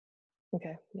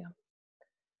Okay, yeah.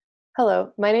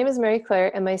 Hello, my name is Mary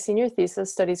Claire, and my senior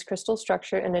thesis studies crystal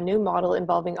structure in a new model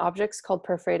involving objects called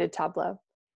perforated tableaux.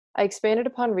 I expanded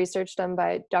upon research done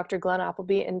by Dr. Glenn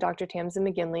Appleby and Dr. Tamsin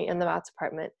McGinley in the maths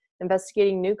department,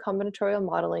 investigating new combinatorial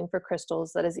modeling for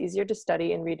crystals that is easier to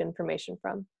study and read information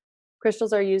from.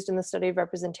 Crystals are used in the study of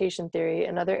representation theory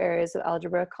and other areas of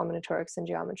algebra, combinatorics, and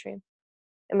geometry.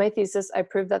 In my thesis, I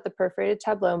proved that the perforated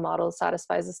tableau model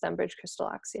satisfies the Stembridge crystal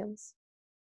axioms.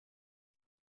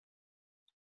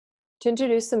 To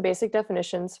introduce some basic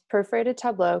definitions, perforated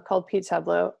tableaux, called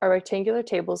p-tableaux, are rectangular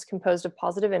tables composed of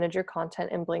positive integer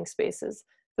content and blank spaces,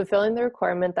 fulfilling the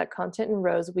requirement that content in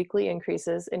rows weakly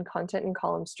increases and content in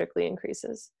columns strictly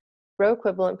increases. Row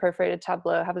equivalent perforated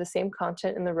tableaux have the same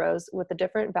content in the rows with a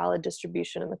different valid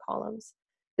distribution in the columns.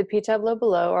 The p-tableaux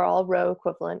below are all row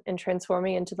equivalent and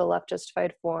transforming into the left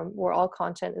justified form where all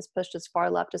content is pushed as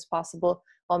far left as possible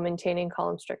while maintaining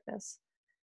column strictness.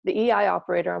 The EI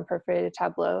operator on perforated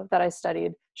tableau that I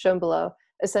studied, shown below,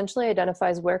 essentially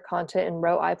identifies where content in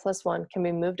row I plus 1 can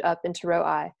be moved up into row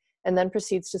I, and then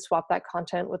proceeds to swap that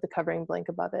content with the covering blank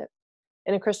above it.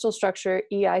 In a crystal structure,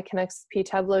 EI connects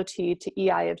p-tableau T to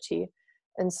EI of T,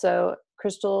 and so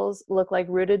crystals look like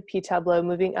rooted p-tableau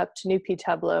moving up to new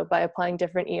p-tableau by applying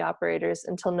different E operators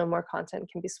until no more content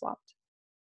can be swapped.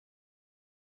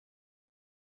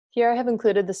 Here I have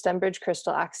included the Stembridge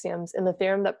crystal axioms and the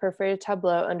theorem that perforated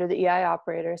tableaux under the EI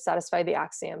operator satisfy the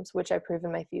axioms, which I prove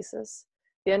in my thesis.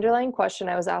 The underlying question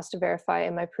I was asked to verify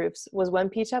in my proofs was when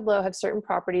p-tableaux have certain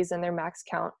properties in their max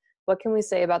count, what can we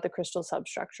say about the crystal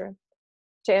substructure?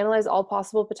 To analyze all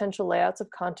possible potential layouts of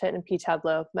content in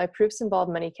p-tableaux, my proofs involve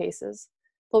many cases.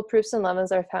 Full proofs and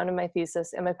lemmas are found in my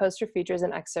thesis, and my poster features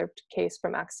an excerpt case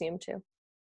from Axiom 2.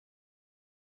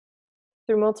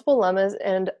 Through multiple lemmas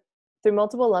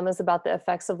about the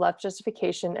effects of left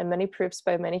justification and many proofs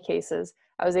by many cases,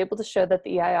 I was able to show that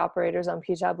the EI operators on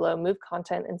p-tableaux move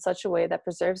content in such a way that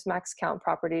preserves max count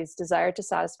properties desired to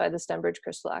satisfy the Stembridge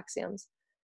crystal axioms.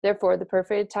 Therefore, the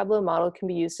perforated tableau model can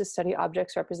be used to study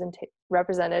objects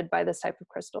represented by this type of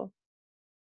crystal.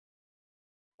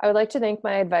 I would like to thank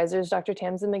my advisors, Dr.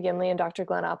 Tamsin McGinley and Dr.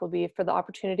 Glenn Appleby, for the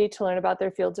opportunity to learn about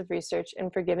their fields of research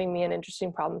and for giving me an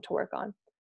interesting problem to work on.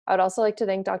 I would also like to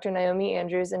thank Dr. Naomi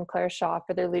Andrews and Claire Shaw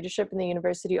for their leadership in the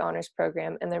University Honors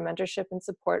Program and their mentorship and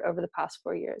support over the past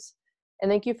 4 years.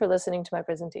 And thank you for listening to my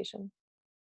presentation.